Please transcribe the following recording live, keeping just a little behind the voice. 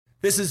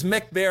This is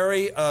Mick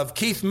Berry of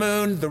Keith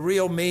Moon, The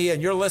Real Me,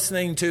 and you're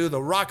listening to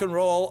the Rock and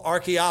Roll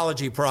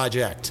Archaeology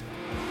Project.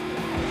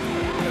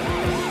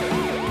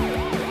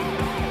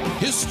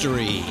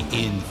 History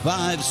in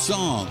 5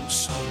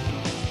 songs.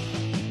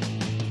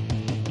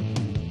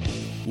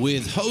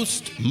 With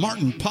host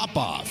Martin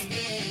Popoff.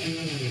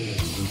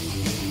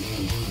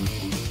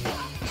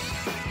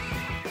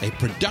 A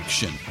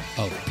production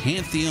of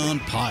Pantheon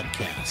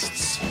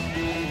Podcasts.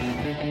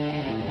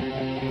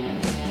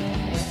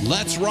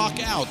 Let's rock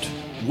out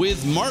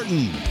with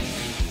Martin.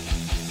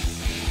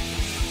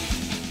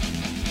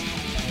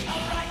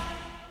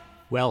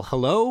 Well,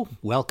 hello.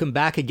 Welcome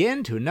back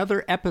again to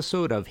another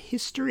episode of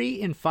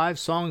History in 5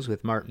 Songs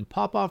with Martin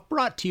Popoff,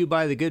 brought to you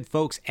by the good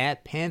folks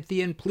at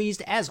Pantheon.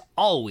 Pleased, as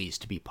always,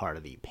 to be part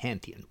of the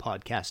Pantheon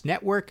Podcast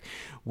Network.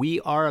 We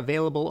are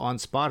available on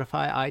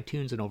Spotify,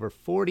 iTunes, and over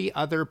 40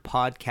 other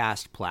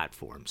podcast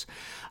platforms.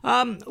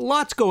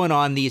 Lots going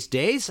on these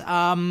days.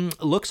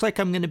 Looks like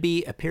I'm going to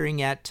be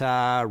appearing at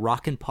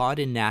Rockin' Pod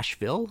in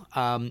Nashville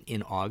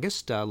in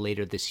August,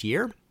 later this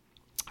year.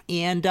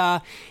 And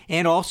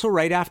also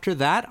right after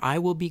that, I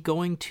will be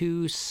going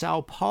to Sao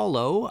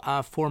Paulo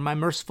for my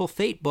Merciful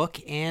Fate book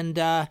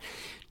and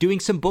doing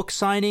some book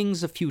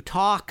signings, a few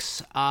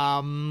talks.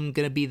 I'm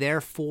going to be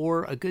there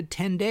for a good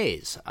 10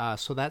 days,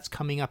 so that's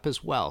coming up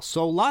as well.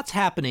 So lots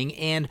happening,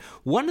 and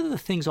one of the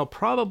things I'll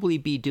probably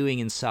be doing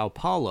in Sao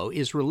Paulo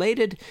is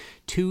related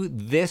to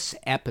this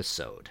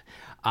episode.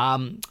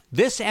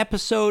 This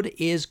episode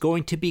is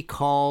going to be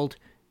called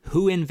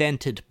Who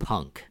Invented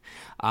Punk?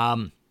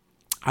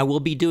 I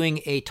will be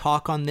doing a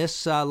talk on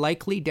this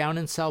likely down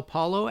in Sao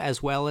Paulo,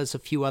 as well as a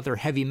few other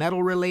heavy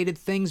metal related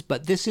things,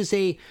 but this is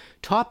a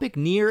topic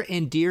near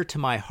and dear to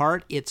my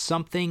heart. It's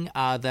something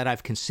that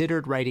I've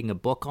considered writing a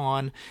book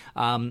on.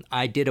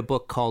 I did a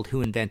book called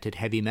Who Invented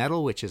Heavy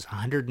Metal, which is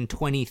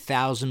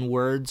 120,000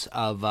 words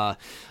of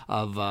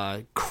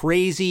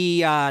crazy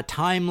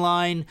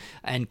timeline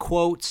and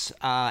quotes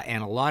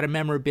and a lot of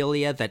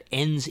memorabilia that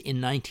ends in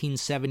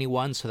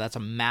 1971. So that's a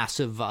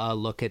massive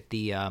look at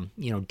the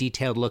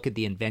detailed look at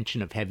the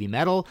invention of heavy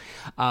metal.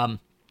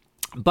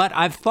 But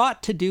I've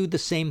thought to do the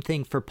same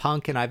thing for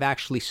punk, and I've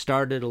actually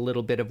started a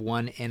little bit of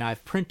one, and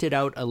I've printed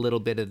out a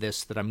little bit of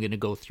this that I'm going to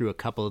go through a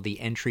couple of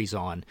the entries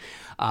on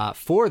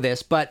for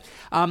this. But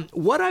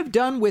what I've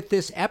done with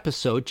this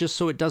episode, just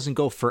so it doesn't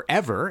go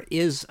forever,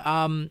 is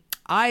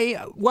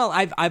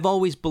I've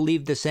always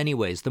believed this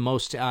anyways. The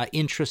most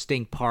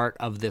interesting part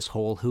of this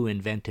whole Who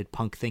Invented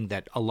Punk thing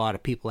that a lot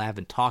of people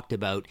haven't talked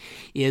about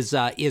is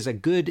a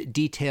good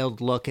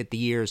detailed look at the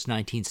years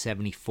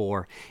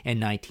 1974 and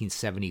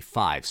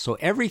 1975. So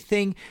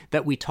everything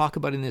that we talk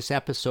about in this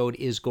episode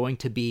is going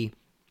to be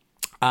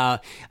a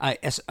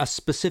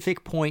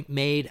specific point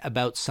made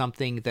about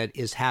something that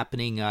is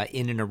happening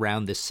in and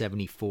around this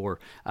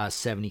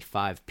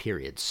 74-75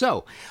 period.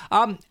 So,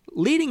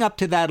 leading up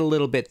to that a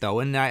little bit, though,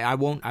 and I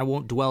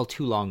won't dwell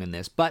too long on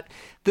this, but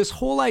this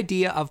whole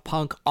idea of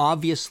punk,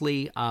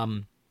 obviously,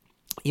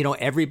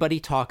 everybody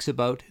talks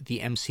about the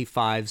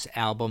MC5's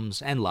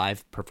albums and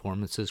live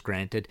performances,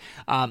 granted.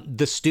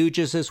 The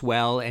Stooges as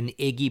well, and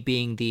Iggy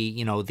being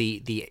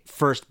the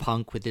first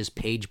punk with his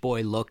page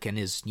boy look and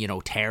his,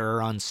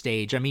 terror on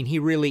stage. I mean, he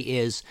really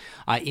is,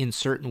 in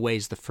certain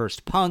ways, the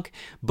first punk.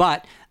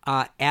 But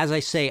as I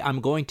say, I'm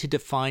going to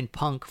define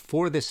punk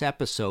for this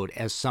episode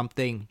as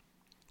something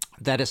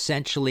that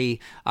essentially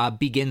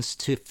begins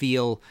to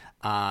feel,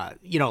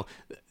 the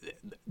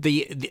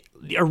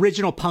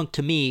original punk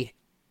to me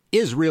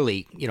is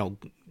really,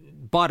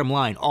 bottom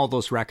line, all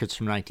those records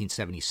from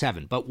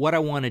 1977. But what I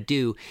want to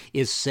do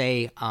is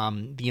say,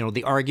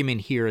 the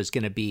argument here is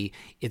going to be,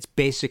 it's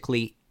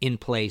basically in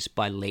place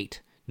by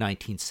late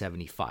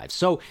 1975.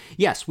 So,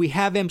 yes, we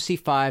have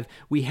MC5,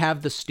 we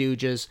have the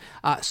Stooges.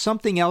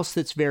 Something else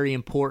that's very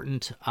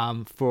important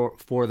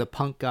for the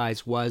punk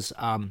guys was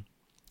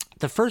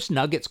the first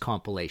Nuggets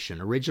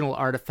compilation, original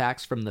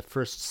artifacts from the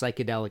first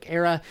psychedelic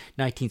era,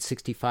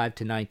 1965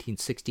 to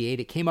 1968.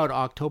 It came out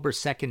October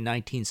 2nd,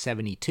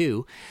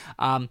 1972.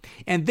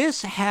 And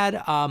this had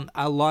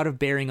a lot of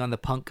bearing on the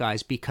punk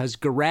guys because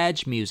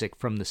garage music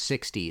from the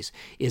 60s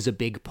is a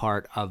big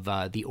part of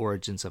the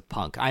origins of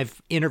punk.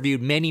 I've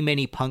interviewed many,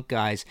 many punk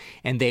guys,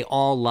 and they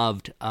all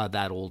loved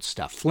that old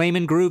stuff.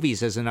 Flamin'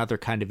 Groovies is another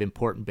kind of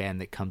important band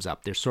that comes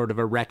up. They're sort of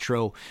a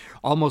retro,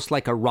 almost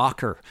like a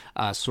rocker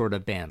sort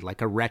of band,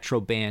 like a retro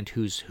band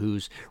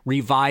who's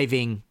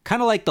reviving, kind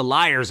of like the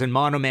Liars and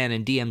Mono Man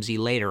and DMZ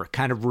later,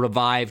 kind of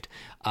revived,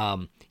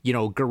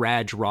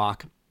 garage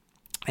rock.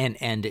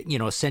 And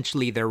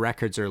essentially their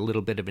records are a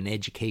little bit of an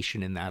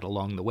education in that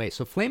along the way.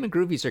 So Flamin'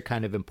 Groovies are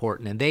kind of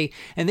important, and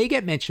they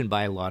get mentioned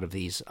by a lot of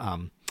these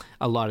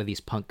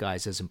punk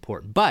guys as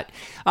important. But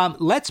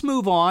let's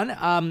move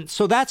on.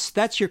 So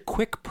that's your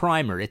quick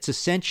primer. It's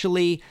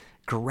essentially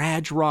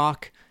garage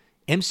rock,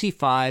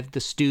 MC5, the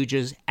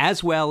Stooges,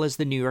 as well as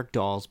the New York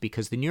Dolls,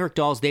 because the New York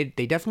Dolls, they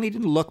definitely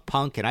didn't look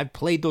punk, and I've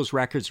played those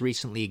records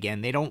recently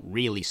again. They don't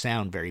really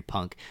sound very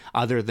punk,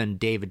 other than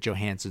David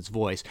Johansen's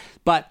voice,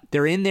 but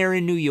they're in there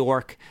in New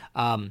York.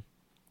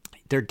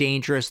 They're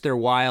dangerous, they're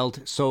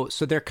wild, so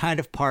they're kind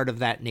of part of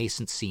that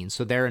nascent scene.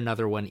 So they're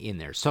another one in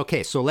there. So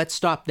okay, so let's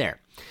stop there.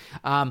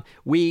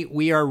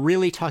 We are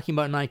really talking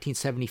about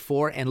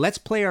 1974, and let's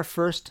play our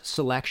first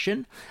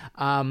selection,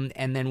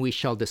 and then we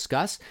shall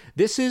discuss.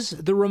 This is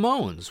the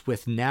Ramones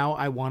with "Now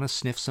I Wanna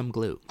Sniff Some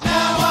Glue." Now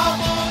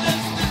I wanna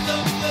sniff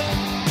some glue.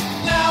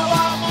 Now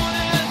I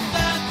wanna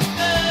sniff some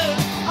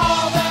glue.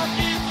 All the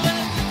kids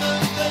wanna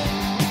sniff some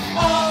glue.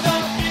 All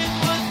the kids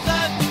wanna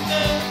sniff some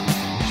glue.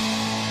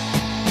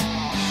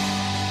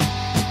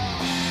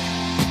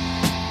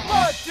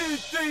 1, 2,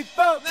 3,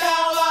 4.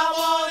 Now I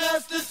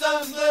wanna sniff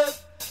some glue.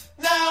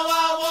 Now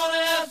I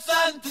wanna have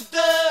something to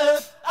do.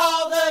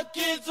 All the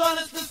kids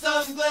wanna sniff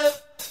some glue.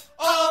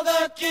 All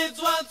the kids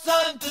want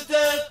something to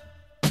do.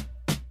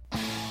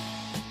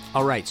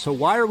 All right, so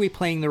why are we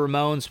playing the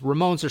Ramones?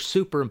 Ramones are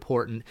super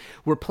important.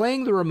 We're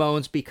playing the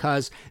Ramones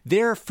because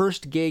their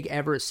first gig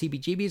ever at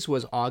CBGB's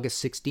was August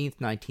 16th,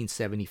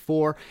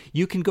 1974.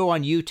 You can go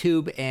on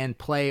YouTube and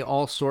play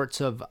all sorts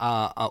of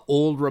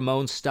old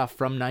Ramones stuff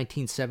from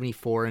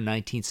 1974 and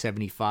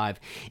 1975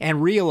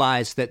 and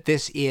realize that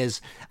this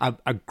is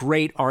a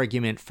great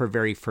argument for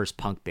very first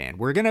punk band.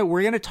 We're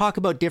gonna talk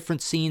about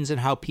different scenes and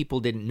how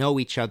people didn't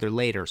know each other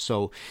later.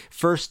 So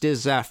first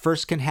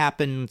can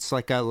happen. It's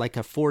like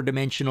a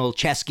four-dimensional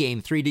chess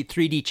game,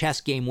 3D chess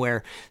game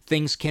where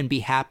things can be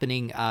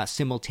happening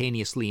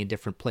simultaneously in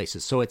different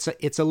places. So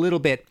it's a little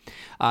bit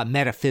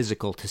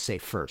metaphysical to say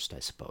first, I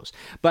suppose.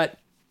 But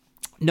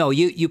no,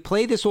 you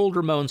play this old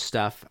Ramones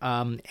stuff,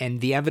 and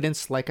the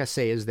evidence, like I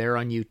say, is there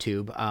on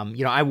YouTube.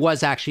 I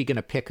was actually going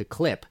to pick a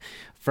clip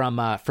from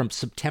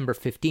September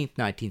 15th,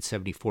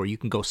 1974. You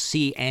can go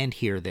see and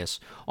hear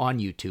this on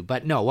YouTube.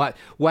 But no,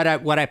 what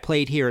I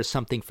played here is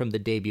something from the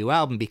debut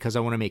album because I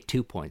want to make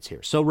 2 points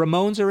here. So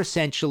Ramones are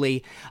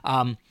essentially,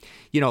 the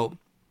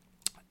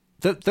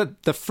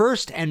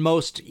first and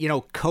most,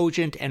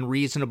 cogent and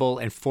reasonable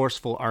and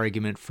forceful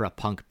argument for a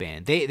punk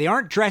band. They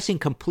aren't dressing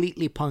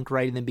completely punk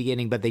right in the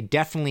beginning, but they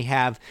definitely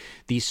have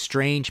these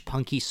strange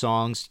punky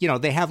songs.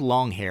 They have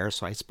long hair,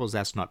 so I suppose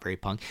that's not very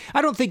punk.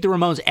 I don't think the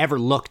Ramones ever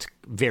looked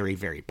very,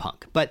 very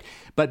punk, but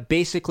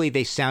basically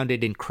they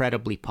sounded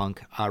incredibly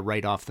punk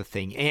right off the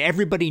thing.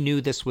 Everybody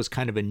knew this was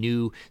kind of a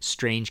new,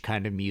 strange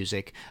kind of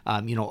music.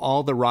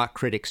 All the rock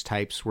critics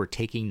types were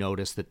taking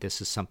notice that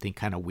this is something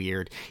kind of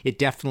weird. It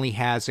definitely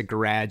has a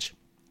garage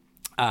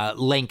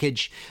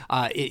linkage,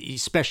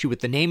 especially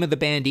with the name of the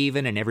band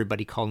even, and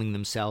everybody calling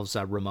themselves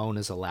Ramon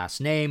as a last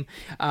name.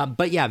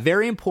 But yeah,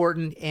 very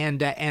important.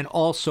 And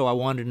also I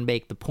wanted to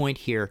make the point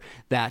here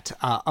that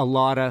a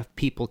lot of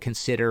people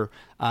consider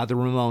the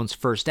Ramones'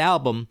 first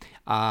album,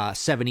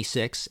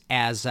 76,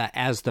 as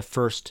the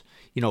first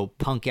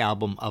punk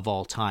album of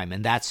all time.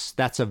 And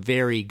that's a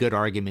very good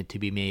argument to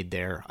be made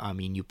there. I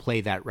mean, you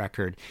play that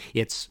record,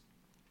 it's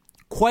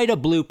quite a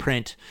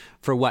blueprint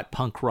for what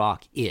punk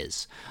rock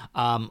is.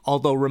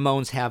 Although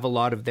Ramones have a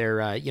lot of their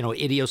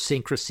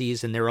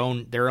idiosyncrasies and their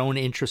own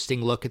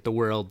interesting look at the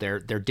world, their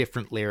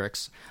different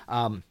lyrics.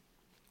 But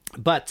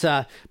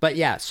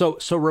yeah, so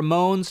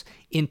Ramones,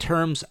 in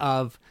terms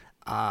of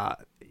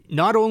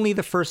not only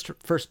the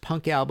first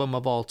punk album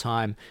of all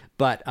time,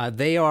 but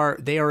they are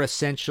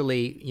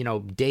essentially,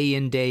 day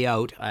in, day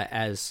out,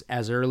 as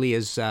early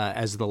as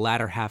the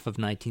latter half of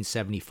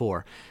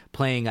 1974,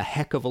 playing a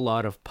heck of a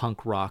lot of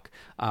punk rock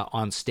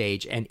on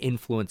stage and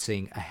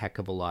influencing a heck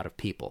of a lot of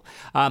people.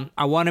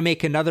 I want to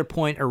make another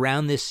point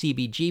around this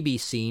CBGB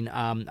scene.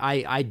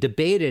 I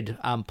debated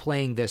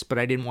playing this, but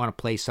I didn't want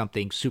to play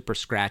something super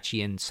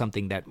scratchy and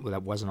something that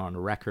wasn't on a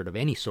record of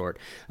any sort.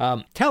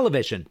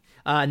 Television.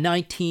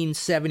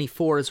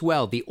 1974 as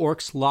well, the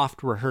Orcs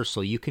Loft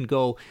Rehearsal. You can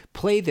go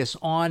play this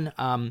on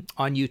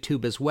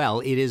YouTube as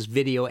well. It is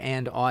video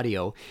and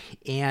audio,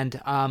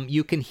 and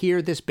you can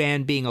hear this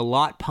band being a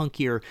lot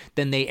punkier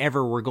than they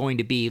ever were going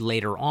to be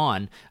later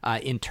on,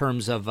 in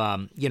terms of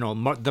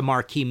the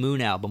Marquee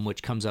Moon album,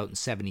 which comes out in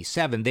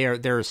 77.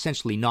 They're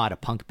essentially not a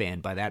punk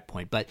band by that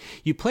point, but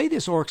you play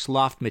this Orcs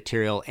Loft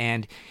material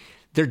and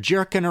they're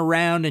jerking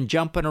around and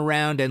jumping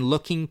around and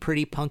looking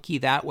pretty punky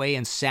that way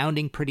and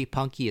sounding pretty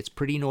punky. It's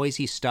pretty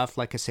noisy stuff.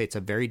 Like I say, it's a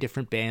very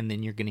different band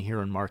than you're going to hear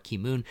on Marquee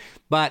Moon.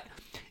 But,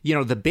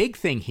 the big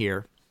thing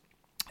here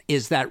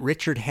is that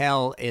Richard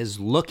Hell is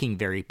looking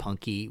very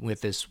punky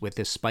with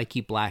his spiky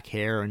black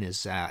hair and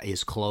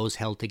his clothes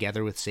held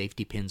together with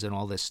safety pins and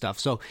all this stuff.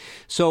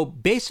 So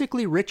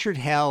basically, Richard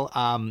Hell,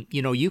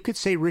 you could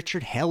say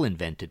Richard Hell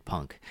invented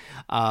punk,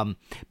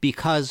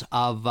 because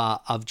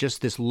of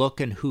just this look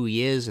and who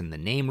he is and the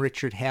name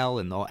Richard Hell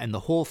and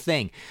the whole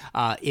thing.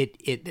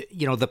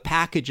 The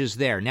package is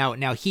there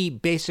now. He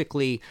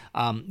basically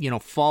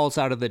falls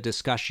out of the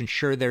discussion.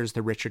 Sure, there's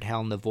the Richard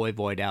Hell and the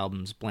Voivod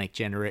albums,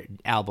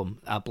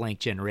 Blank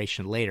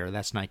Generation later.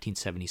 That's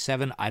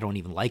 1977. I don't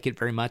even like it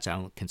very much. I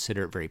don't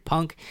consider it very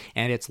punk,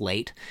 and it's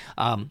late.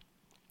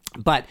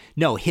 But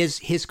no,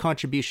 his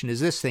contribution is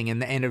this thing,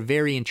 and a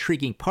very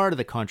intriguing part of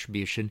the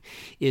contribution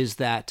is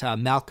that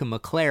Malcolm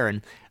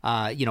McLaren,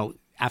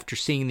 after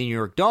seeing the New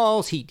York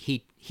Dolls,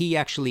 he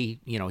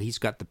actually, he's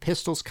got the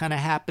Pistols kind of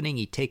happening.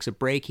 He takes a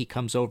break. He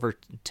comes over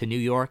to New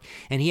York,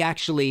 and he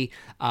actually,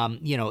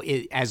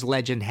 as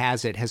legend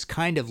has it, has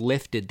kind of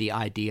lifted the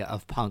idea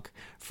of punk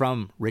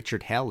from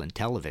Richard Hell and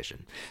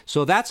television.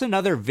 So that's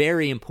another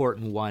very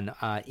important one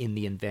in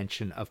the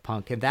invention of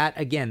punk. And that,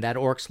 again, that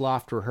Orcs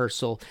Loft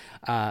rehearsal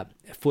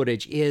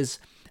footage is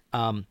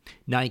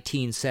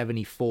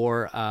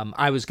 1974.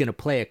 I was going to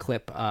play a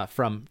clip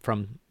from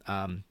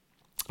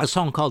a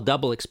song called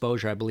Double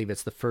Exposure. I believe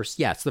it's the first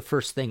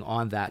thing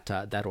on that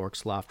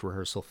Orcs Loft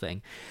rehearsal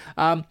thing.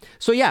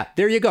 So yeah,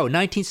 there you go.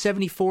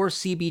 1974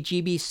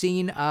 CBGB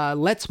scene.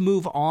 Let's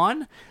move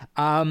on.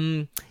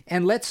 And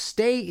let's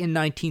stay in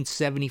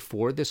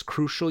 1974, this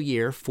crucial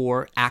year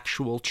for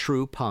actual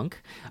true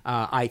punk,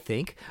 I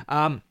think.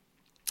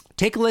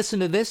 Take a listen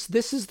to this.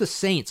 This is the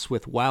Saints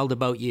with Wild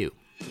About You.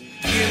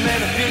 You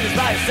made me feel just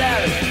like a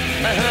savage,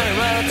 and honey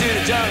run to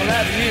the jungle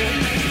after you.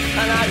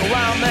 And like a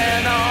wild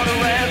man on a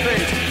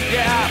rampage,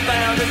 yeah, I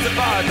found this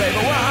safari,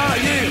 baby. What are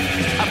you?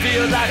 I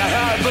feel like a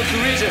hard book to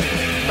reach you,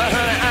 but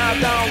honey,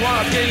 I don't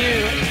want to get you.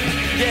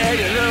 Yeah,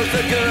 you look so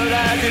good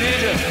I could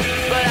eat you,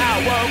 but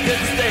I won't get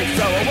the steak,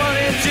 so I won't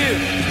eat you.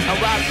 I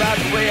walk about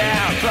the way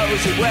out,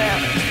 clothes you wear,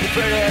 the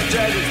pretty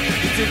dresses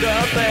you took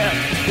up there.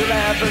 You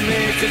laugh at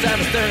me, cause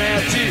I'm staring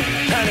at you,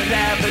 honey,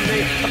 laugh at me,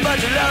 but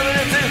you're loving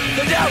it too,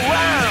 cause you're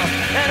wild,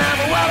 and I'm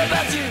wild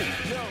about you.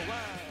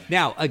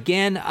 Now,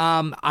 again,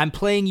 I'm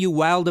playing you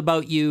Wild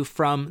About You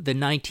from the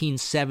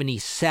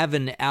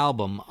 1977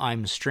 album,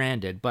 I'm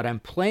Stranded, but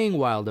I'm playing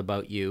Wild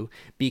About You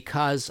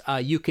because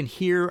you can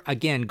hear,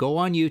 again, go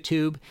on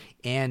YouTube,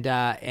 and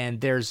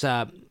there's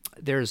an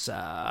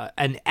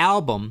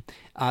album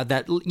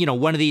that,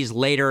 one of these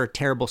later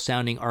terrible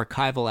sounding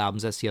archival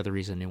albums, that's the other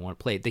reason I didn't want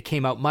to play it. They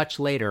came out much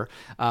later,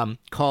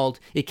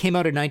 it came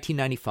out in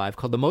 1995,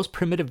 called The Most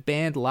Primitive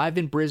Band Live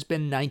in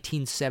Brisbane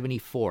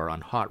 1974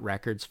 on Hot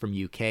Records from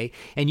UK.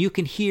 And you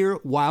can hear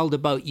Wild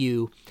About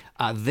You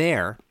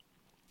there.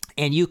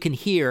 And you can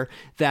hear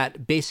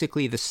that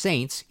basically the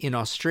Saints in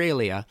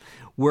Australia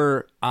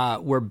were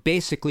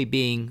basically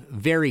being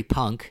very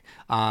punk.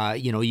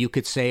 You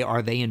could say,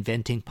 are they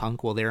inventing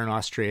punk? Well, they're in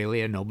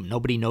Australia.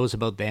 Nobody knows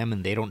about them,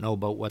 and they don't know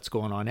about what's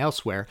going on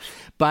elsewhere.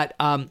 But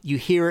you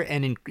hear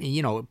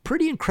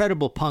pretty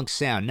incredible punk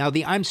sound. Now,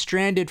 the I'm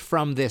Stranded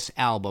from this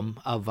album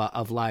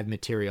of live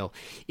material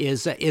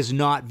is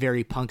not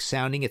very punk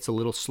sounding. It's a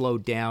little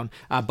slowed down.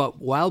 But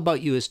Wild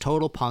About You is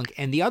total punk.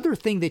 And the other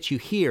thing that you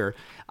hear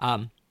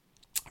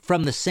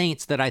from the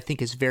Saints that I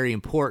think is very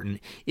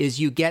important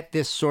is you get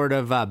this sort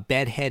of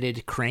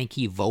bedheaded,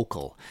 cranky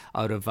vocal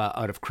out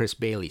of Chris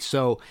Bailey.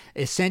 So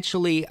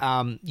essentially,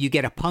 you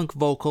get a punk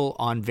vocal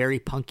on very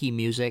punky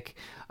music.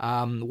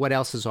 What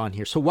else is on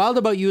here? So Wild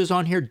About You is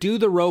on here. Do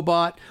the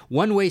Robot,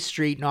 One Way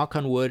Street, Knock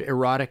on Wood,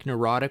 Erotic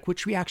Neurotic,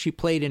 which we actually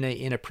played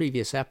in a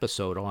previous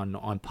episode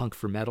on Punk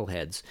for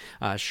Metalheads.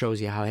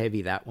 Shows you how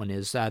heavy that one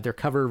is. Their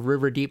cover of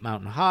River Deep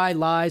Mountain High,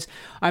 Lies,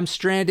 I'm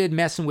Stranded,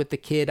 Messing with the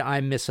Kid,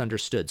 I'm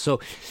Misunderstood. So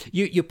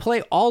you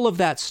play all of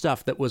that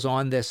stuff that was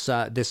on this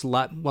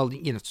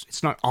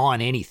it's not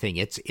on anything.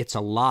 It's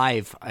a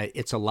live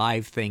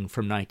thing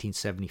from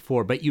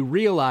 1974. But you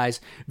realize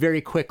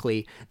very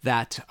quickly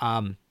that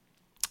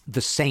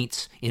the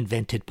Saints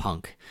invented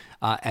punk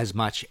as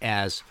much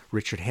as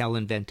Richard Hell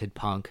invented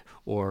punk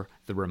or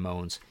the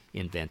Ramones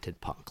invented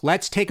punk.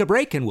 Let's take a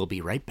break and we'll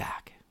be right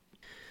back.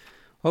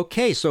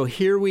 Okay, so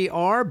here we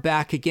are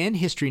back again,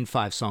 History in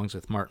 5 Songs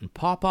with Martin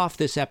Popoff.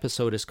 This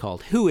episode is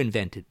called Who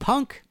Invented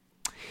Punk?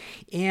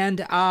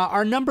 And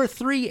our number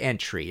 3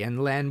 entry,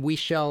 and we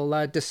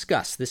shall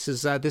discuss. This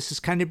is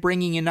kind of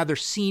bringing another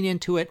scene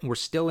into it, and we're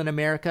still in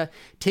America.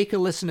 Take a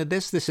listen to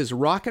this. This is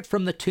Rocket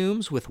from the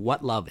Tombs with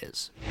What Love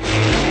Is.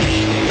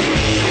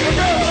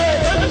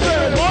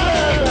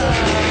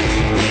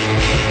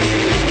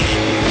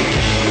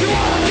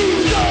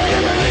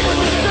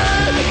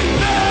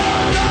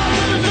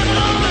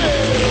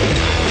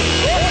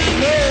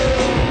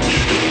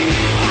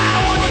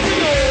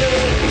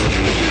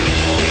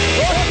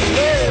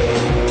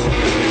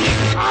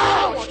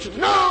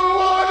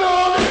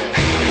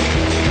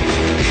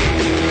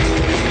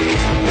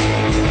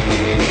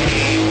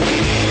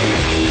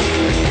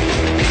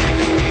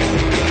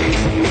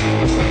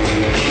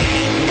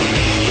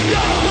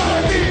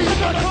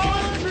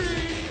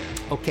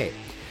 Okay,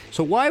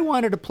 so why I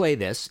wanted to play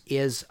this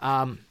is,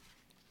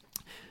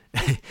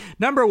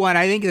 number one,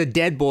 I think the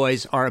Dead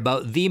Boys are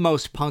about the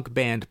most punk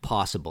band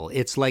possible.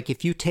 It's like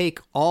if you take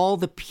all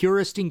the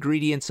purest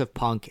ingredients of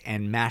punk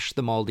and mash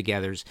them all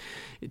together,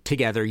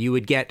 you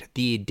would get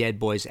the Dead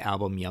Boys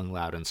album, Young,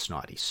 Loud, and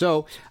Snotty.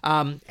 So,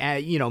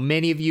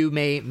 many of you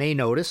may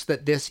notice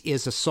that this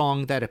is a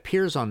song that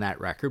appears on that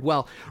record.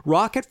 Well,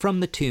 Rocket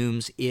from the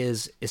Tombs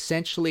is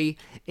essentially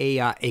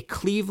a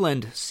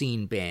Cleveland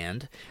scene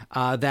band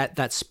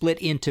that split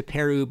into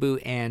Pere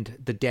Ubu and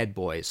the Dead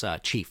Boys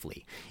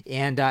chiefly.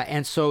 And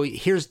And so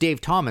here's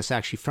Dave Thomas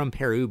actually from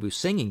Pere Ubu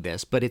singing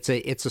this, but it's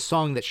a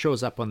song that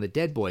shows up on the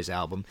Dead Boys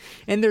album.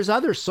 And there's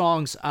other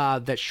songs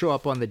that show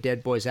up on the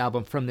Dead Boys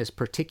album from this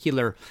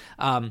particular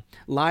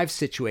live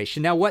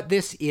situation. Now, what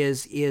this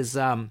is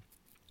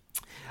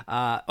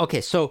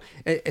okay, so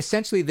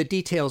essentially the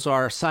details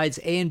are sides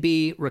A and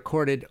B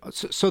recorded.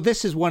 So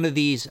this is one of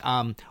these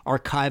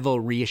archival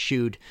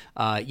reissued,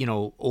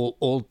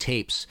 old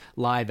tapes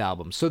live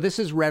albums. So this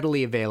is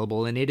readily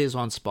available and it is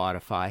on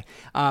Spotify.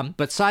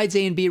 But sides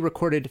A and B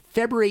recorded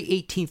February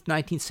 18th,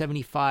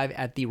 1975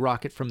 at the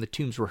Rocket from the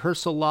Tombs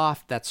rehearsal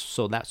loft. That's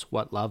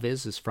What Love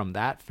Is from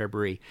that,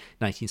 February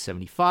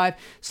 1975.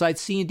 Side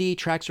C and D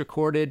tracks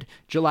recorded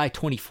July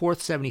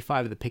 24th,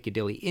 75 at the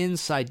Piccadilly Inn.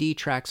 Side D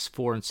tracks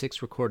 4 and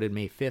 6 recorded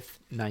May 5th,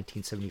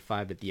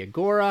 1975 at the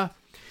Agora.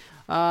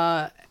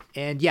 So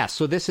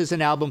this is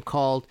an album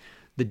called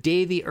The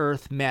Day the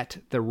Earth Met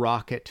the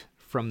Rocket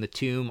from the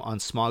Tomb on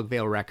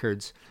Smogvale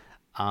Records,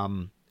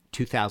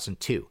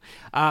 2002.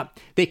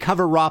 They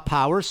cover Raw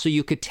Power, so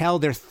you could tell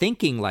they're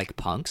thinking like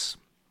punks.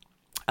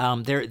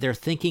 They're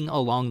thinking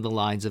along the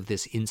lines of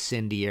this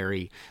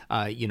incendiary,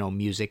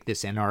 music,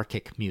 this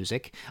anarchic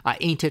music.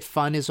 Ain't It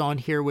Fun is on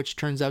here, which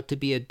turns out to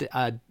be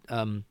a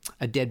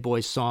Dead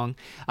Boys song.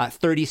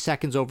 30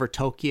 Seconds Over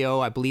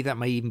Tokyo, I believe that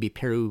might even be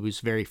Pere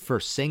Ubu's very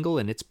first single,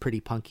 and it's pretty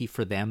punky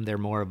for them. They're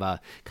more of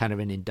a kind of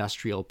an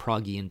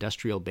proggy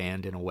industrial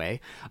band in a way.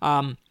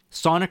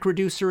 Sonic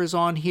Reducer is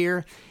on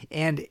here,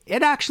 and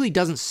it actually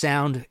doesn't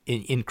sound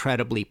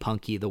incredibly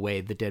punky the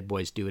way the Dead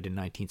Boys do it in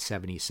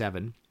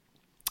 1977.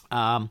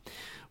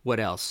 What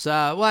else?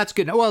 Well, that's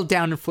good. Well,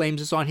 Down in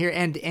Flames is on here,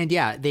 and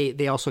yeah,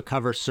 they also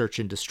cover Search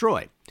and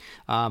Destroy.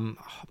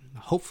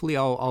 Hopefully,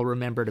 I'll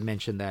remember to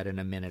mention that in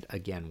a minute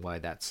again. Why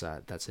that's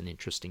an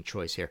interesting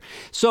choice here.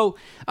 So,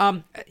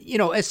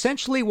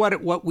 essentially,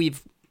 what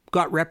we've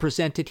got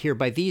represented here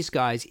by these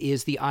guys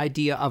is the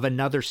idea of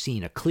another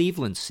scene, a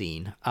Cleveland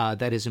scene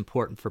that is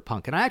important for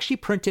punk. And I actually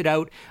printed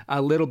out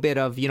a little bit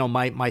of,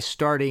 my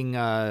starting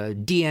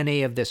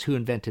DNA of this Who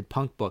Invented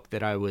Punk book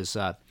that I was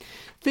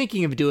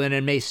thinking of doing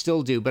and may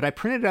still do. But I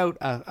printed out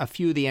a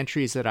few of the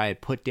entries that I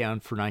had put down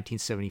for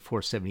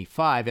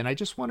 1974-75. And I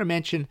just want to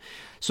mention,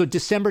 so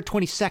December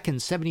 22nd,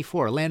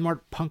 74,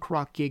 landmark punk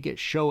rock gig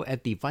show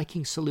at the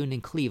Viking Saloon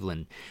in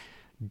Cleveland.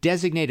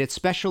 Designated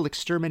Special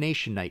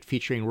Extermination Night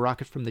featuring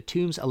Rocket from the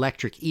Tombs,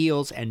 Electric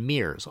Eels, and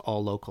Mirrors,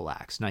 all local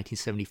acts.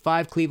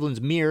 1975, Cleveland's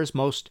Mirrors,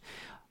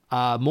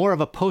 more of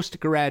a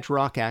post-garage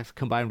rock act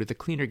combined with a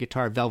cleaner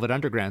guitar Velvet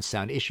Underground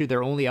sound, issued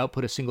their only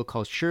output, a single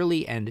called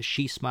Shirley and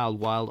She Smiled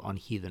Wild on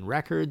Heathen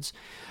Records.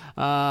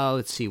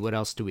 Let's see, what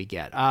else do we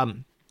get?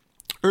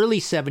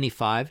 Early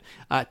 75,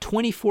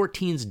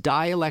 2014's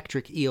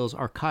Dielectric Eels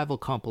archival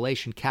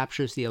compilation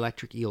captures the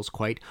Electric Eels'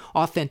 quite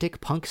authentic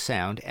punk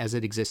sound as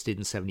it existed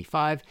in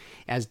 75,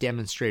 as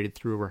demonstrated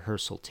through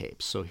rehearsal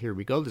tapes. So here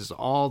we go. This is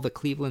all the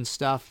Cleveland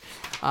stuff.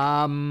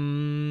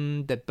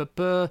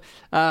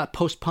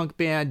 Post-punk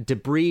band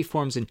Debris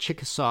forms in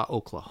Chickasaw,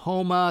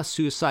 Oklahoma.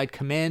 Suicide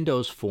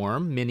Commandos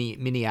form,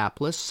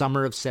 Minneapolis,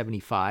 summer of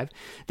 75.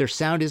 Their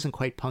sound isn't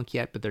quite punk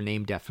yet, but their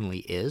name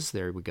definitely is.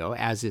 There we go,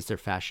 as is their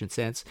fashion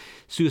sense.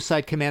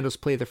 Suicide Commandos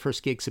play their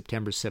first gig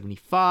September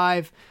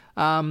 75.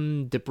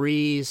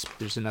 Debris,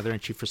 there's another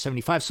entry for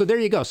 75. So there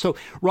you go. So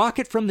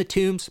Rocket from the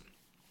Tombs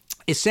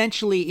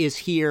essentially is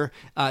here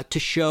to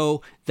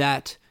show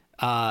that,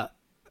 the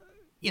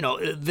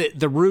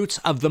roots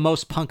of the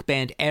most punk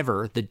band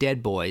ever, the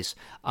Dead Boys,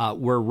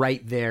 were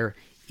right there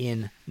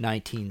in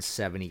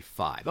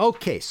 1975.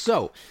 Okay,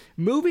 so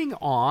moving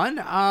on,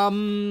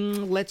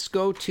 let's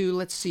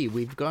see,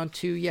 we've gone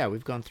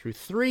through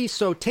 3.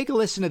 So take a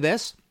listen to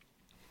this.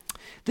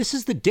 This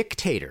is the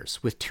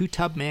Dictators with Two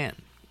Tub Man.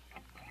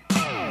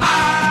 I'm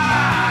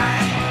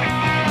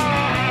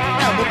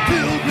a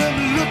pilgrim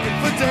looking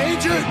for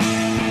danger.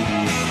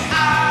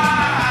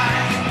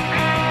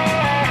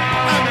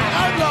 I'm an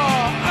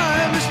outlaw,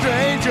 I'm a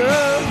stranger.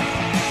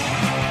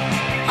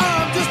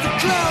 I'm just a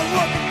clown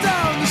walking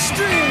down the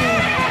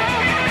street.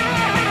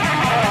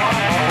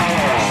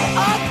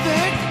 I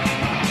think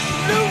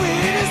the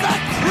weed is a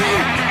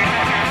creep.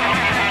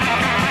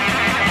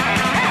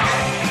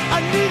 I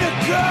need a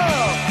girl.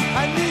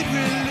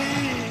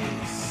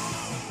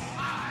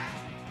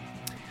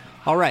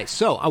 All right,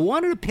 so I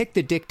wanted to pick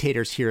the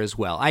Dictators here as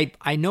well.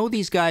 I know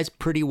these guys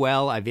pretty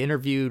well. I've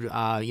interviewed,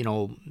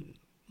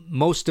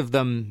 most of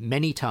them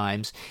many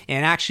times,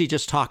 and actually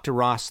just talked to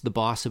Ross, the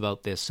boss,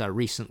 about this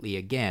recently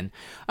again.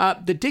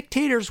 The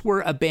Dictators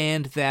were a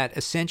band that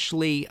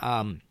essentially,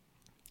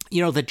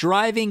 the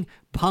driving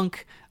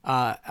punk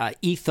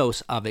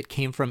ethos of it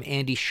came from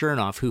Andy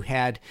Chernoff, who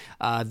had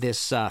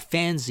this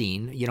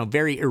fanzine,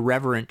 very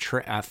irreverent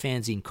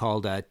fanzine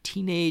called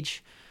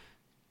Teenage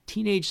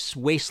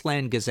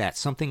Wasteland Gazette,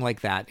 something like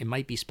that. It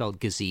might be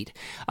spelled Gazette.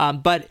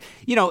 But,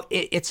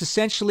 it's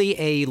essentially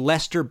a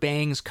Lester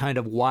Bangs kind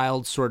of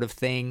wild sort of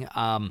thing.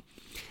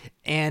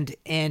 And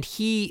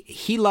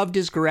he loved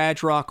his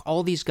garage rock.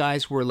 All these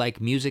guys were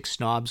like music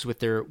snobs with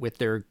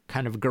their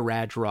kind of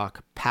garage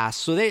rock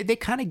past. So they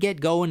kind of get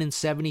going in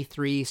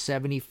 73,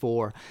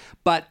 74.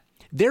 But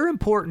they're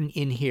important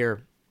in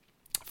here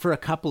for a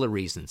couple of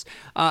reasons.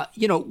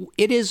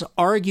 It is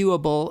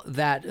arguable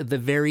that the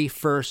very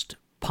first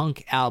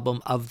punk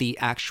album of the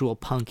actual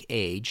punk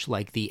age,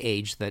 like the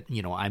age that,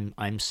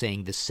 I'm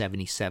saying the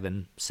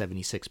 77,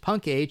 76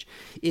 punk age,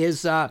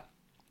 is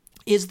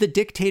The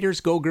Dictators'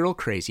 Go Girl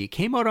Crazy. It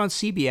came out on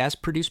CBS,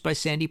 produced by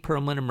Sandy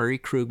Pearlman and Murray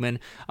Krugman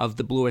of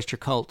the Blue Oyster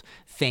Cult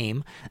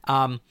fame.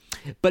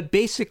 But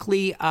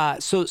basically,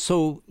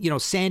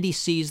 Sandy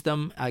sees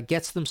them,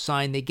 gets them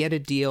signed, they get a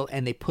deal,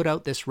 and they put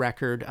out this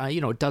record.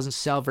 It doesn't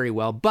sell very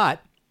well,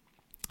 but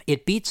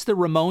it beats the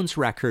Ramones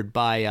record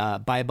by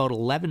about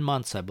 11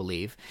 months, I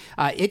believe.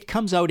 It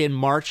comes out in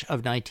March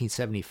of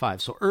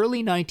 1975. So early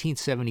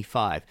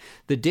 1975,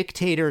 the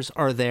Dictators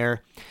are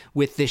there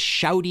with this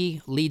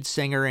shouty lead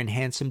singer in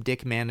Handsome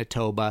Dick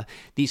Manitoba,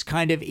 these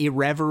kind of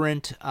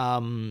irreverent,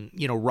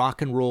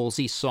 rock and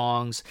roll-y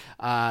songs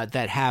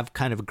that have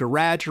kind of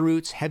garage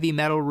roots, heavy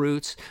metal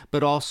roots,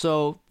 but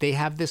also they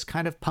have this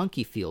kind of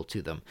punky feel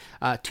to them.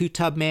 Two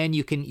Tub Man,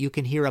 you can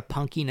hear a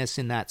punkiness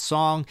in that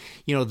song.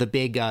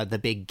 The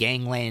big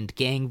Gangland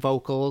gang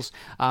vocals.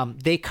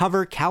 They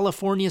cover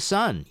California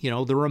Sun. The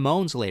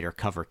Ramones later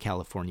cover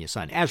California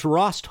Sun. As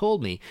Ross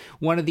told me,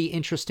 one of the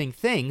interesting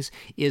things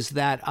is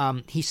that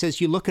he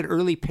says you look at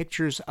early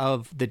pictures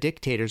of the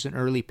Dictators and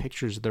early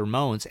pictures of the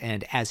Ramones,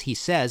 and as he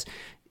says,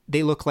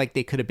 they look like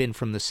they could have been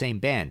from the same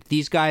band.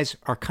 These guys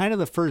are kind of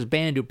the first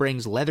band who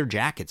brings leather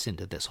jackets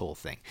into this whole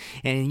thing.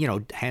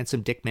 And,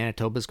 Handsome Dick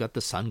Manitoba's got the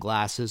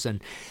sunglasses.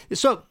 And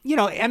so,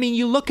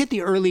 you look at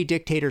the early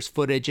Dictators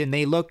footage and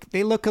they look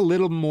a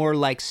little more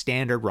like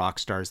standard rock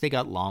stars. They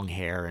got long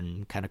hair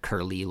and kind of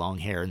curly long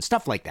hair and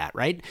stuff like that,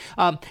 right?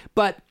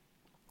 But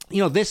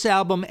this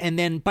album, and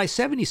then by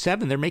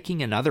 77, they're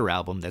making another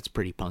album that's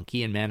pretty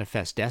punky, and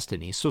Manifest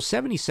Destiny. So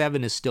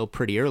 77 is still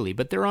pretty early,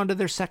 but they're on to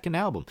their second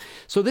album.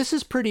 So this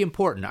is pretty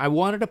important. I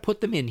wanted to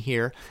put them in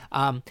here.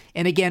 And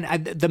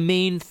again, the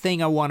main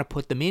thing I want to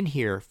put them in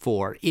here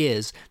for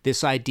is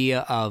this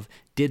idea of,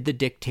 did the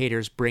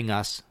Dictators bring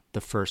us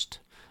the first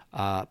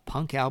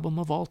punk album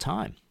of all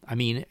time? I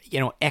mean,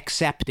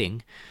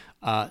 accepting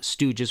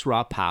Stooges'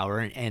 Raw Power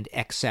and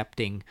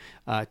accepting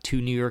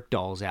two New York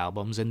Dolls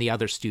albums and the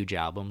other Stooge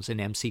albums and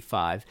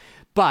MC5.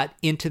 But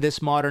into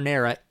this modern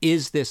era,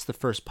 is this the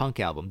first punk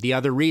album? The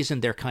other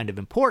reason they're kind of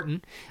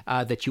important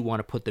that you want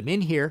to put them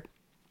in here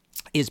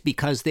is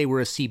because they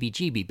were a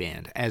CBGB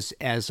band.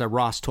 As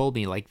Ross told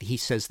me, like he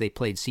says they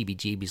played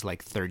CBGBs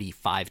like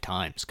 35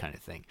 times kind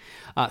of thing.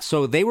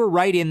 So they were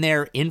right in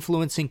there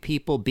influencing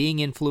people, being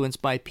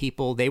influenced by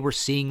people. They were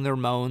seeing the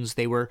Ramones.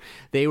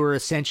 They were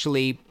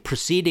essentially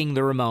preceding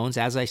the Ramones,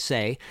 as I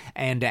say,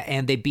 and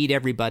they beat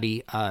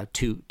everybody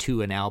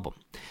to an album.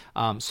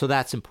 So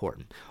that's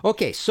important.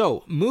 Okay,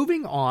 so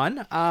moving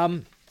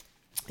on.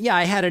 Yeah,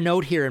 I had a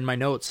note here in my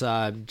notes,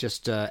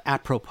 just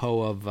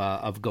apropos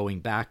of going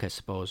back, I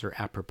suppose, or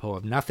apropos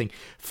of nothing.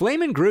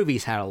 Flamin'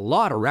 Groovy's had a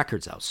lot of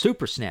records out.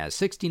 Super Snaz,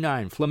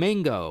 69,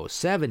 Flamingo,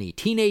 70.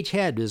 Teenage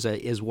Head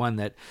is one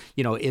that,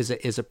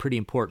 is a pretty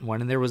important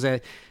one. And there was a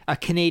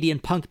Canadian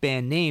punk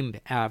band named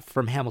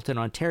from Hamilton,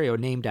 Ontario,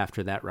 named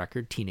after that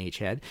record, Teenage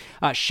Head.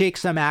 Shake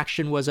Some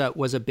Action was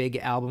a big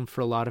album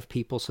for a lot of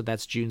people, so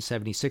that's June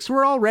 76. So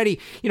we're already,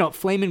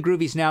 Flamin'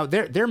 Groovy's now,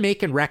 they're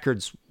making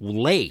records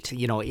late,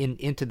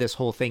 into this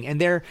whole thing, and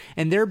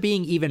they're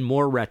being even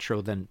more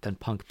retro than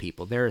punk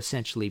people. They're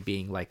essentially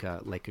being like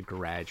a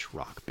garage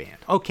rock band.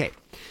 Okay,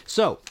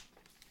 so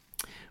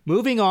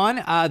moving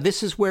on,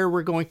 this is where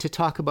we're going to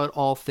talk about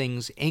all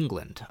things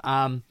England.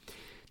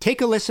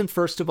 Take a listen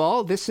first of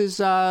all. This is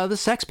the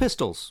Sex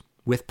Pistols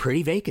with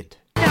Pretty Vacant.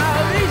 No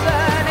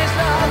reason is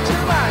not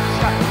too much.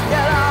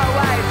 You'll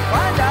always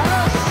find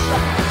us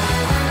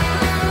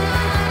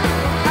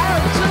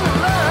out to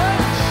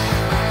lunch.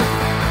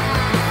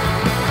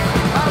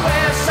 Oh,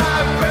 we're so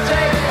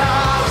pretty,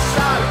 oh,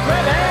 so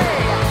pretty.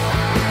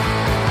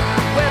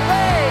 We're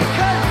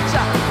vacant.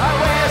 Oh,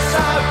 we're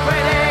so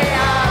pretty,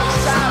 oh,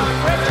 so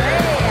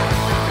pretty.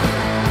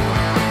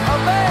 Oh,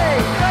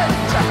 vacant.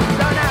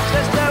 Don't ask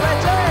us to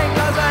return,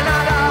 'cause we're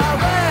not all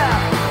there.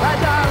 I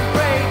don't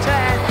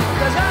pretend,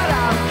 'cause I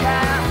don't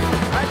care.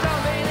 I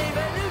don't believe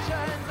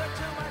illusions are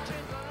too much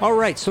influence. All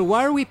right, so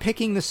why are we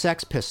picking the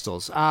Sex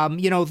Pistols?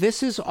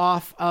 This is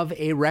off of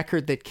a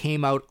record that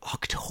came out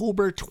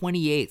October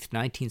 28th,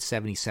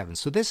 1977.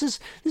 So this is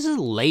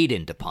late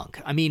into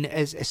punk. I mean,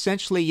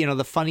 essentially,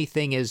 the funny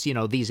thing is,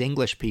 these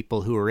English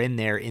people who are in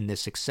there in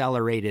this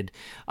accelerated,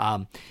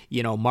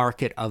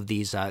 market of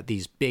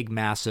these big,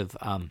 massive,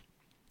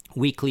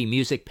 weekly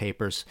music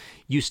papers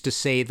used to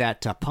say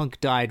that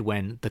punk died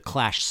when The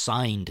Clash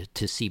signed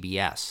to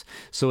CBS.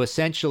 So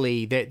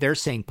essentially, they're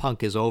saying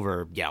punk is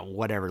over,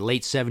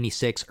 late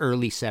 76,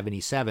 early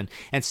 77.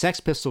 And Sex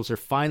Pistols are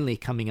finally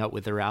coming out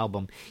with their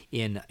album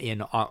in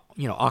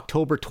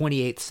October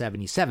 28th,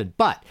 77.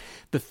 But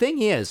the thing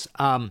is,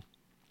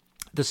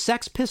 the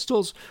Sex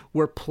Pistols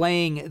were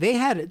playing. They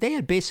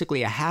had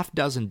basically a half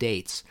dozen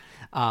dates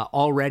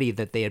already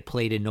that they had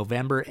played in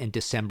November and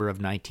December of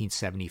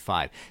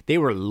 1975. They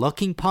were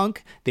looking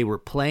punk. They were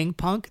playing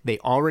punk. They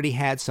already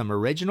had some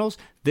originals.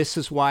 This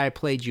is why I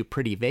played you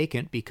Pretty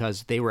Vacant,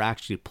 because they were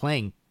actually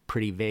playing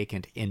Pretty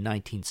Vacant in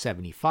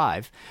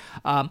 1975.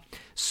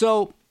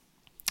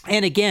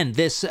 And again,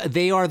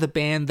 they are the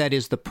band that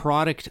is the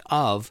product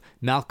of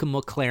Malcolm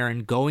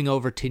McLaren going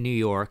over to New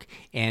York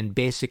and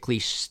basically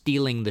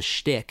stealing the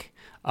shtick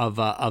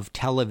of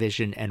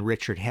television and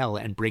Richard Hell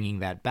and bringing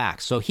that back.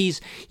 So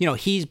he's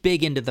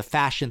big into the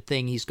fashion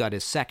thing. He's got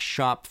his sex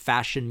shop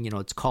fashion,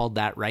 it's called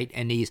that, right?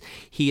 And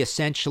he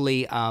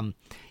essentially,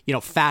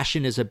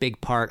 fashion is a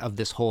big part of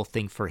this whole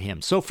thing for him.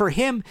 So for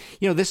him,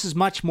 this is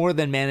much more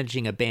than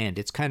managing a band.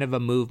 It's kind of a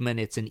movement.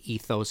 It's an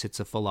ethos. It's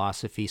a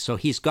philosophy. So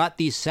he's got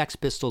these Sex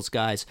Pistols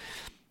guys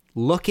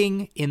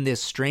looking in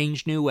this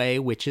strange new way,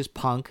 which is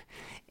punk,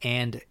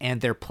 and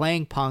they're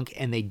playing punk,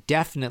 and they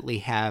definitely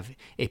have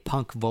a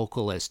punk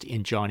vocalist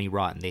in Johnny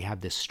Rotten. They have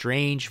this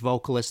strange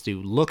vocalist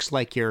who looks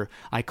like your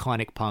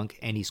iconic punk,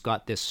 and he's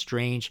got this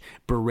strange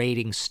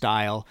berating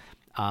style,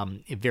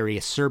 a very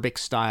acerbic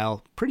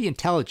style, pretty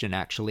intelligent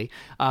actually,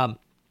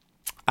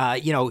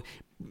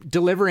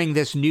 delivering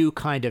this new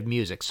kind of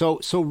music. So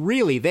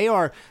really they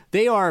are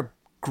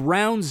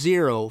ground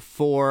zero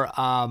for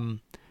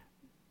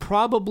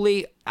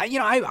probably,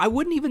 I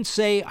wouldn't even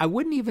say, I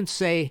would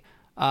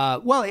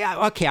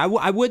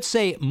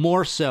say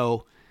more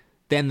so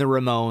than the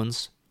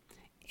Ramones,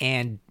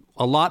 and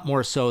a lot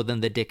more so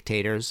than the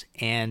Dictators,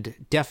 and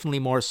definitely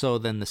more so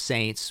than the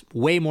Saints,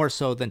 way more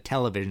so than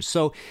Television.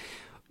 So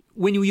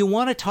when you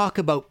want to talk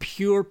about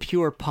pure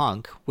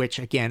punk, which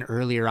again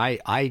earlier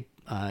I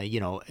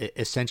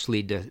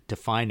essentially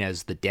define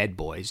as the Dead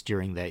Boys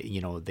during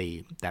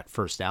that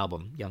first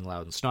album, Young,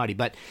 Loud, and Snotty.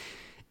 But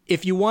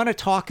if you want to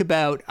talk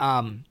about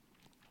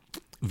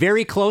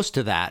very close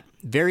to that,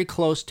 very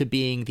close to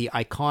being the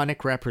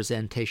iconic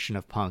representation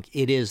of punk,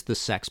 it is the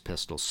Sex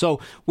Pistols.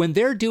 So when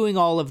they're doing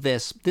all of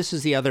this, this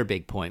is the other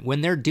big point. When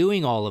they're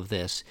doing all of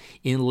this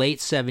in late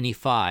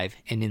 75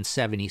 and in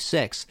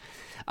 76,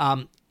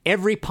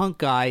 every punk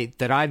guy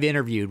that I've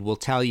interviewed will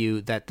tell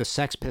you that the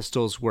Sex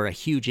Pistols were a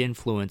huge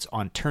influence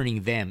on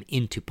turning them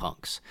into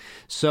punks.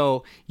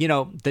 So,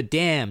 the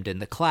Damned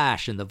and the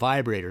Clash and the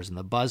Vibrators and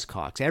the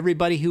Buzzcocks,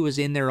 everybody who was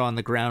in there on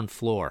the ground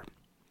floor.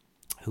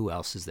 Who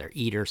else is there?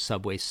 Eater,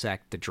 Subway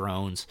Sect, the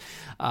Drones,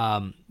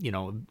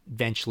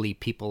 eventually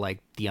people like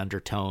the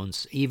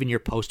Undertones, even your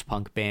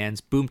post-punk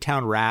bands.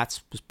 Boomtown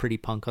Rats was pretty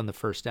punk on the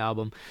first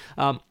album.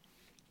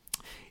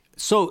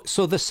 So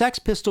the Sex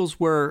Pistols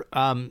were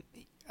a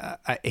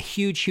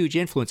huge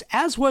influence,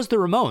 as was the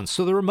Ramones.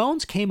 So the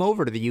Ramones came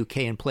over to the UK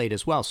and played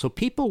as well. So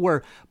people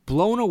were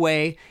blown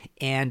away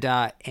and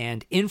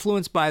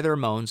influenced by the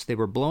Ramones. They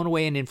were blown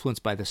away and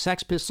influenced by the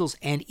Sex Pistols,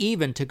 and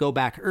even to go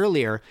back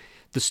earlier,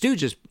 the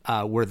Stooges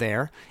were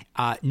there.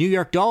 New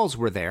York Dolls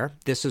were there.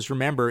 This is,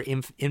 remember,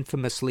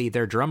 infamously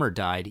their drummer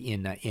died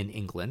in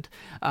England.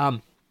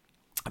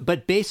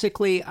 But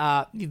basically,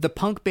 the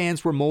punk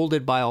bands were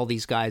molded by all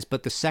these guys,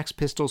 but the Sex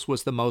Pistols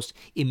was the most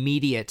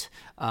immediate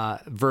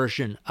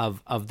version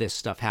of this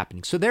stuff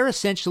happening. So they're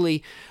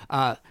essentially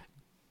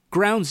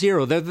ground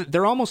zero.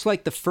 They're almost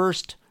like the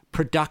first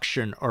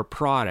production or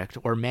product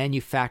or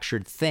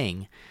manufactured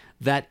thing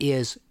that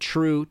is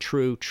true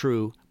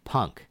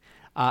punk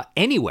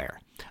anywhere,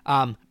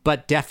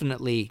 but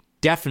definitely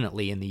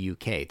in the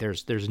UK.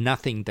 There's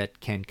nothing that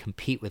can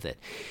compete with it.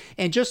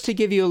 And just to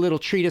give you a little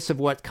treatise of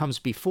what comes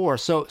before,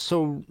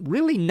 so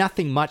really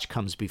nothing much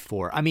comes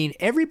before. I mean,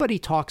 everybody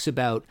talks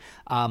about,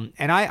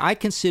 and I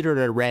consider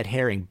it a red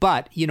herring,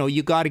 but,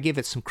 you got to give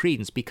it some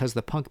credence because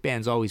the punk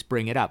bands always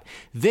bring it up.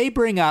 They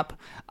bring up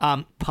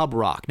pub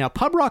rock. Now,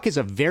 pub rock is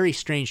a very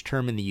strange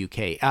term in the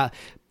UK.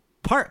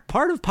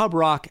 Part of pub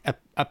rock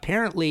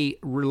apparently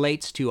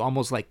relates to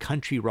almost like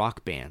country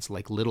rock bands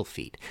like Little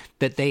Feat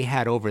that they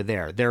had over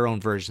there, their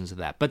own versions of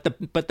that. But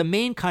the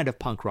main kind of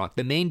punk rock,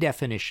 the main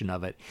definition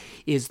of it,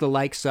 is the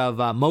likes of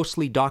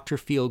mostly Dr.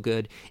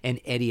 Feelgood and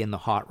Eddie and the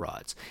Hot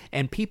Rods.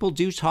 And people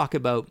do talk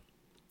about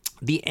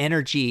the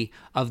energy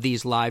of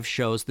these live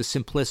shows, the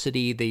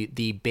simplicity,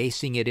 the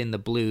basing it in the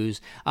blues,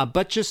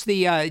 but just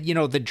the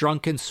the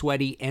drunken,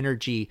 sweaty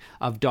energy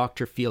of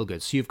Dr.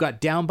 Feelgood. So you've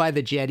got Down by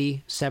the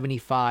Jetty,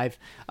 75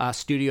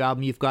 studio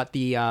album. You've got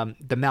the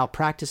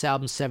Malpractice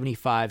album,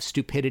 75,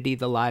 Stupidity,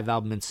 the live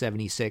album in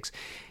 76.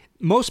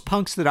 Most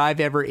punks that I've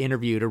ever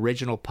interviewed,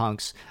 original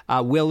punks,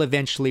 will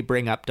eventually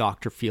bring up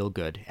Dr.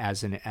 Feelgood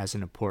as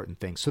an important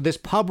thing. So this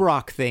pub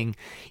rock thing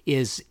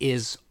is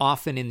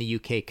often in the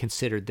UK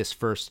considered this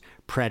first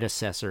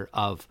predecessor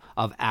of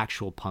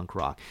actual punk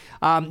rock.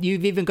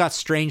 You've even got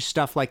strange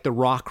stuff like the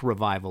rock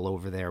revival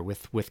over there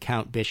with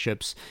Count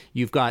Bishops.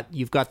 You've got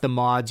the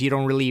mods. You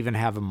don't really even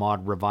have a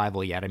mod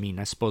revival yet. I mean,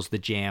 I suppose the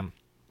Jam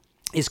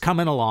is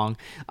coming along,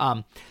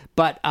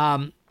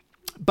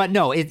 But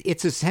no,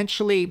 it's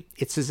essentially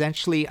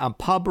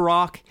pub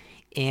rock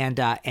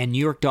and New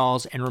York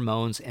Dolls and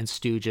Ramones and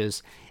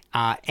Stooges.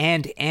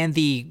 and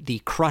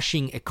the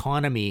crushing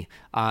economy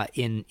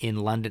in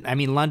London. I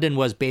mean, London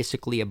was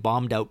basically a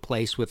bombed out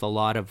place with a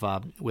lot of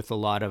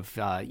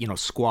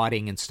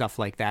squatting and stuff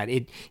like that.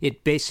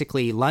 It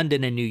basically,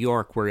 London and New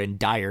York were in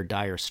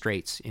dire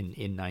straits in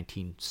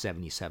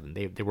 1977.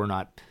 They were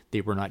not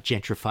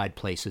gentrified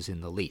places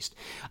in the least.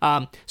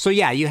 So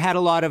yeah, you had a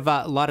lot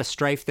of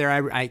strife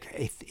there.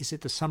 Is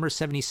it the summer of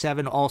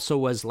 '77? Also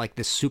was like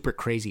this super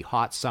crazy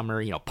hot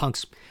summer.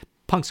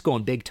 Punk's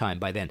going big time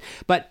by then.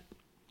 But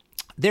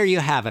there you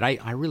have it.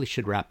 I really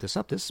should wrap this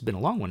up. This has been a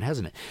long one,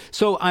 hasn't it?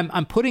 So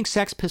I'm putting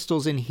Sex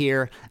Pistols in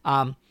here.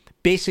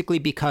 Basically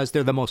because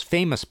they're the most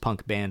famous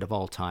punk band of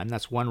all time.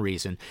 That's one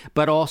reason.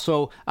 But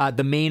also,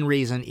 the main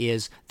reason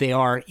is they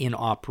are in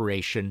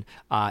operation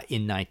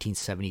in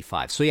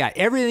 1975. So yeah,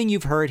 everything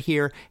you've heard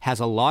here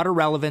has a lot of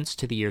relevance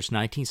to the years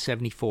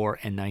 1974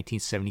 and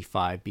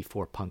 1975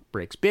 before punk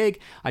breaks big.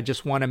 I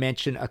just want to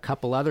mention a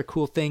couple other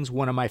cool things.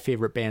 One of my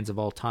favorite bands of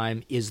all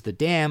time is The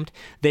Damned.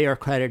 They are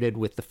credited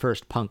with the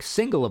first punk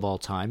single of all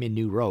time in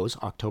New Rose,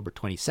 October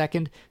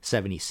 22nd,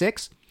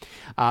 76.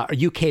 A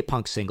UK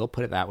punk single,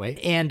 put it that way.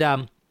 And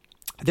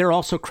they're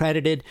also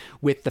credited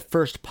with the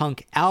first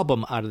punk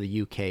album out of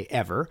the UK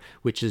ever,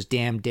 which is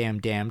Damned,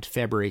 Damned, Damned,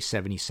 February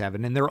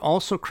 77. And they're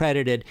also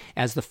credited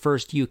as the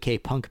first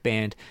UK punk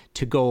band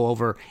to go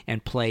over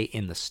and play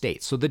in the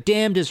States. So The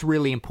Damned is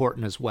really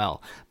important as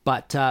well.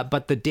 But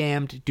The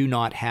Damned do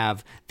not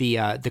have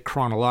the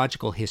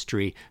chronological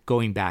history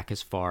going back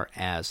as far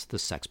as the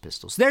Sex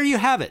Pistols. There you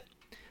have it.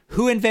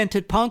 Who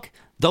invented punk?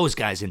 Those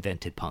guys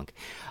invented punk.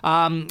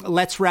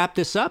 Let's wrap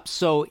this up.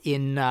 So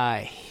in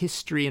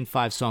History in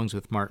 5 Songs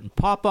with Martin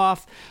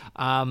Popoff,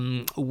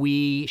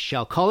 we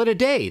shall call it a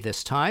day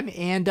this time.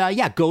 And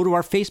go to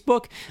our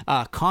Facebook,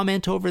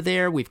 comment over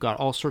there. We've got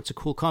all sorts of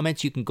cool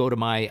comments. You can go to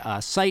my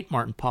site,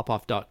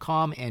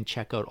 martinpopoff.com, and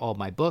check out all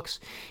my books.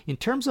 In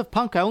terms of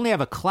punk, I only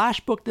have a Clash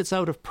book that's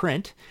out of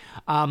print,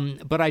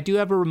 but I do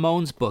have a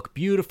Ramones book.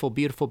 Beautiful,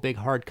 beautiful big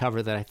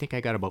hardcover that I think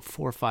I got about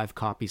 4 or 5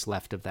 copies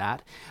left of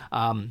that.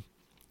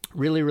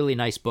 Really, really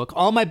nice book.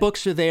 All my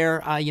books are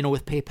there,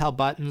 with PayPal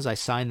buttons. I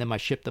sign them. I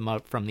ship them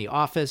out from the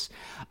office.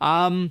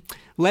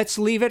 Let's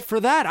leave it for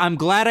that. I'm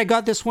glad I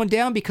got this one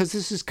down because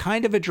this is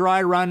kind of a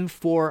dry run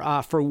for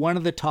one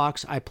of the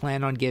talks I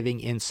plan on giving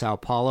in Sao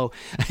Paulo.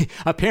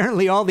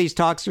 Apparently, all these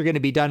talks are going to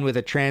be done with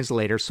a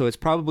translator, so it's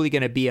probably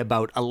going to be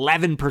about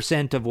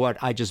 11% of what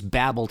I just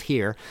babbled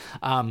here.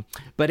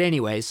 But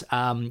anyways,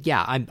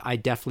 I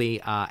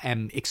definitely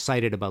am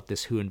excited about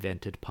this Who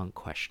Invented Punk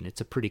question. It's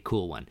a pretty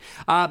cool one.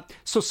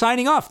 So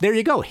signing off, there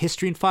you go.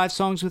 History in 5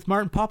 Songs with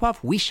Martin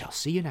Popoff. We shall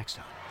see you next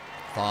time.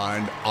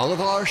 Find all of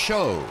our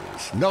shows,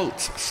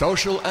 notes,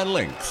 social, and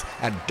links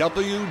at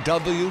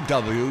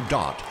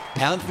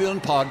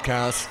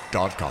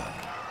www.pantheonpodcast.com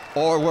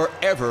or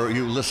wherever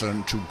you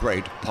listen to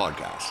great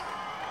podcasts.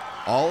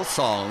 All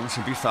songs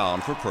can be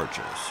found for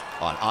purchase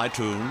on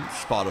iTunes,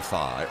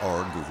 Spotify,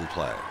 or Google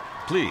Play.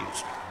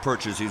 Please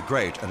purchase these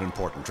great and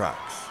important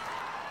tracks.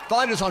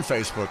 Find us on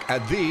Facebook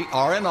at the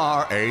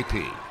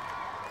RNRAP.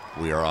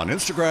 We are on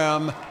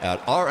Instagram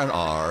at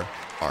RNR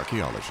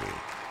Archaeology.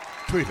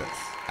 Tweet us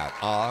at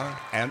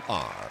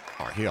RNR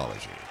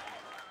Archaeology.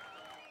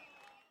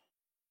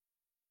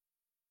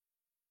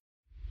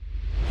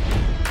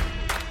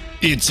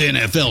 It's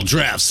NFL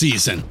draft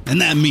season,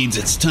 and that means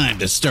it's time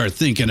to start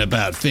thinking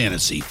about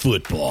fantasy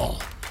football.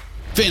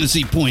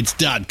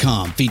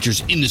 FantasyPoints.com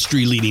features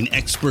industry-leading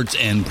experts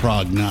and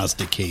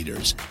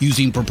prognosticators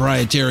using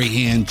proprietary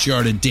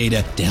hand-charted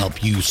data to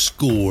help you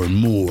score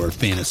more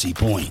fantasy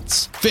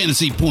points.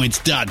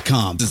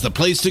 FantasyPoints.com is the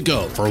place to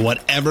go for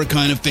whatever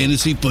kind of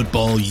fantasy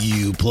football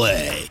you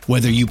play.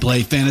 Whether you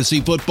play fantasy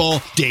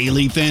football,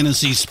 daily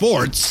fantasy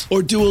sports,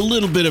 or do a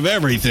little bit of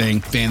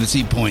everything,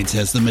 Fantasy Points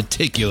has the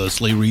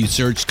meticulously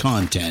researched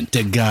content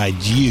to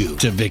guide you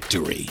to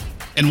victory.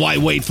 And why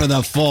wait for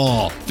the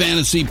fall?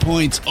 Fantasy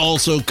Points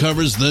also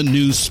covers the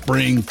new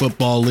spring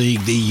football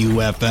league, the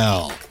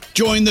UFL.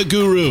 Join the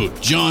guru,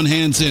 John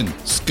Hansen,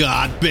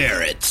 Scott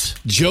Barrett,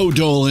 Joe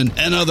Dolan,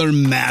 and other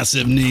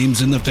massive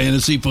names in the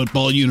fantasy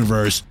football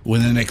universe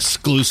with an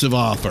exclusive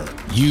offer.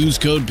 Use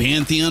code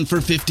Pantheon for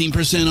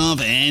 15% off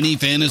any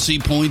Fantasy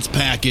Points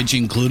package,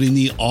 including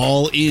the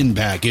all-in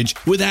package,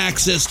 with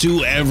access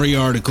to every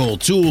article,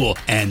 tool,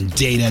 and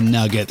data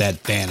nugget that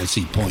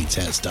Fantasy Points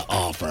has to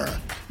offer.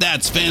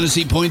 That's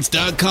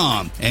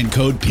FantasyPoints.com and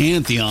code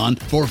Pantheon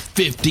for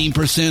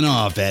 15%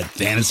 off at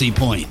Fantasy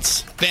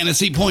Points.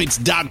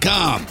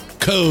 FantasyPoints.com,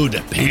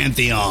 code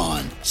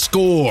Pantheon.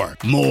 Score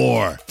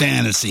more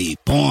fantasy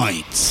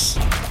points.